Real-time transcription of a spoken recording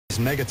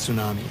mega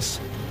tsunamis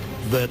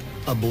that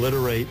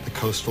obliterate the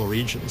coastal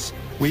regions.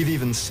 We've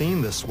even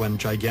seen this when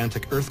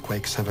gigantic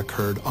earthquakes have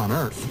occurred on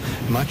Earth.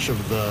 Much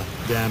of the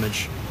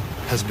damage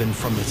has been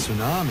from the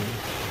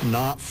tsunami,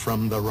 not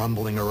from the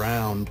rumbling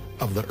around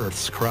of the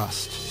Earth's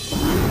crust.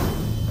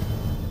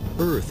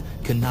 Earth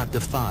cannot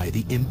defy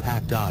the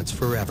impact odds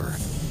forever.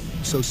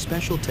 So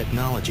special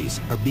technologies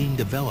are being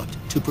developed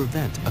to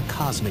prevent a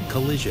cosmic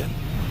collision.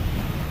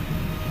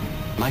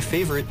 My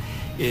favorite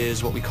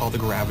is what we call the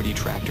gravity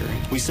tractor.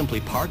 We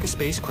simply park a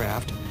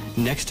spacecraft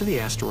next to the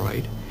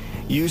asteroid,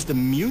 use the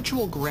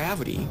mutual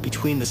gravity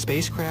between the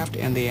spacecraft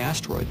and the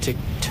asteroid to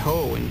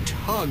tow and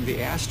tug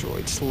the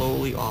asteroid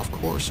slowly off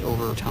course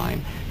over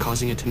time,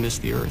 causing it to miss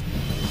the Earth.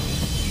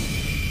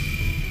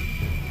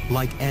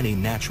 Like any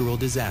natural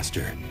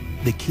disaster,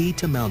 the key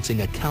to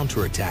mounting a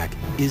counterattack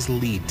is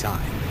lead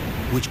time,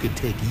 which could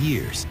take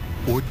years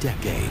or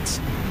decades.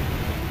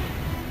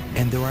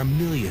 And there are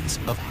millions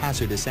of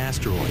hazardous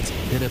asteroids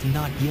that have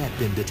not yet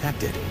been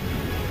detected.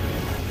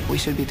 We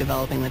should be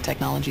developing the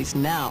technologies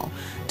now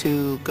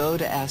to go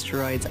to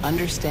asteroids,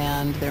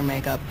 understand their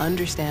makeup,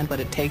 understand what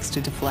it takes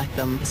to deflect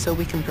them, so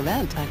we can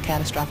prevent a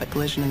catastrophic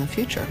collision in the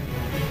future.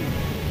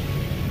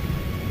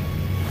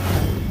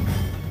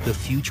 The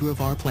future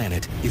of our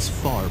planet is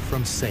far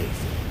from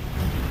safe.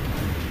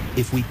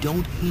 If we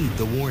don't heed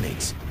the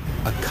warnings,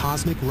 a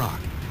cosmic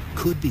rock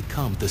could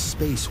become the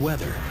space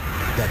weather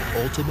that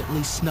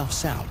ultimately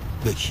snuffs out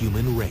the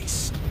human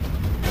race.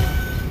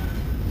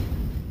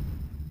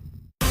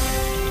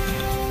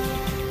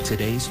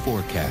 Today's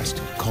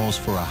forecast calls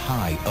for a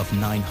high of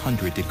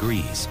 900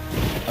 degrees,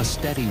 a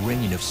steady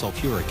rain of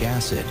sulfuric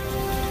acid,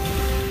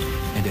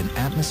 and an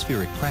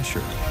atmospheric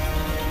pressure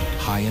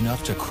high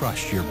enough to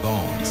crush your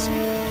bones.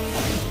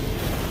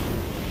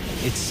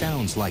 It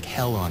sounds like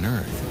hell on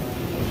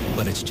Earth,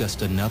 but it's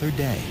just another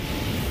day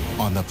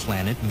on the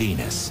planet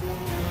Venus.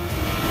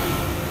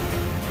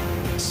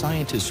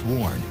 Scientists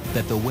warn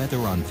that the weather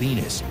on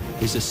Venus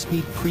is a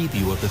sneak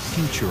preview of the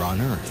future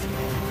on Earth.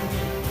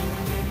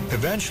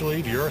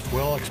 Eventually, the Earth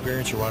will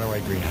experience a runaway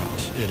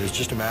greenhouse. It is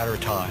just a matter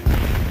of time.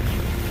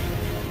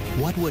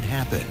 What would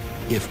happen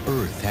if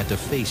Earth had to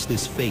face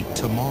this fate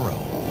tomorrow?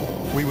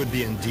 We would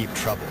be in deep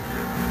trouble.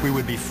 We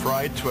would be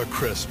fried to a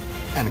crisp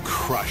and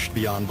crushed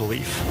beyond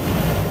belief.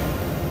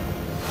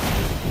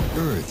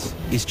 Earth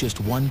is just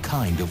one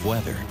kind of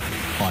weather.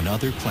 On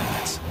other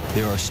planets,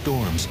 there are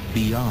storms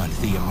beyond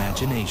the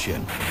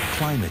imagination,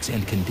 climates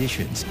and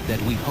conditions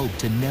that we hope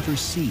to never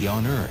see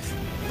on Earth.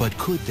 But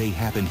could they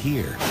happen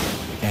here?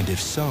 And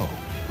if so,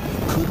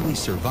 could we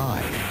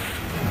survive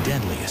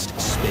deadliest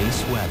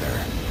space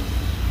weather?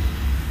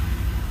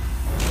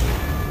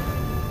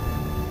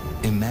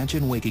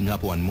 Imagine waking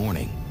up one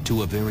morning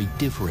to a very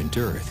different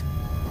Earth.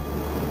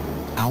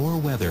 Our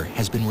weather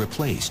has been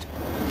replaced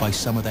by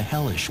some of the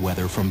hellish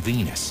weather from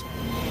Venus.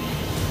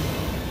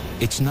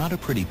 It's not a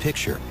pretty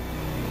picture.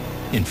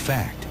 In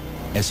fact,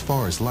 as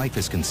far as life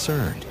is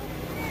concerned,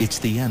 it's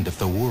the end of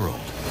the world.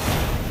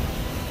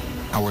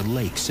 Our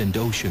lakes and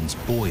oceans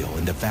boil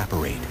and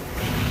evaporate.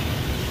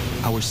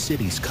 Our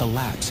cities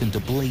collapse into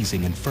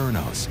blazing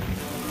infernos.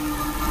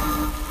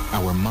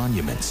 Our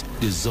monuments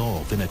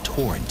dissolve in a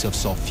torrent of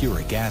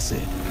sulfuric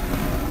acid.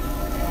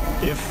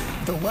 If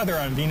the weather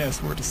on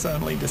Venus were to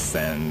suddenly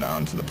descend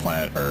onto the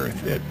planet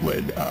Earth, it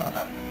would,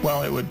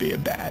 well, it would be a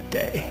bad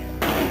day.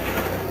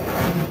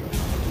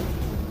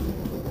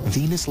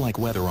 Venus-like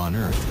weather on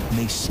Earth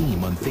may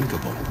seem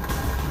unthinkable,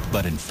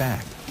 but in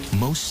fact,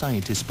 most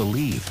scientists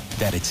believe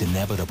that it's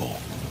inevitable.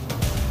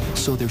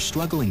 So they're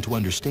struggling to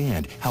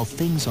understand how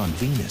things on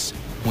Venus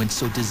went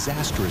so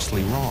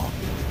disastrously wrong.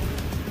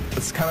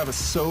 It's kind of a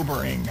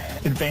sobering,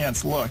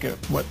 advanced look at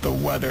what the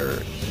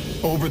weather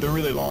over the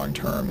really long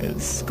term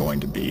is going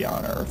to be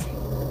on Earth.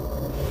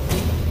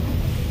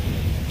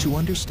 To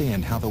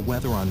understand how the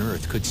weather on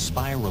Earth could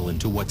spiral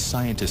into what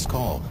scientists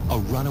call a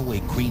runaway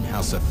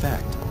greenhouse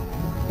effect,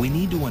 we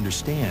need to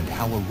understand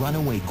how a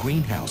runaway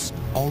greenhouse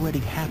already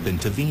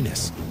happened to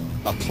Venus,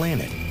 a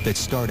planet that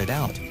started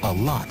out a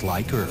lot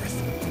like Earth.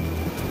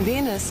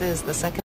 Venus is the second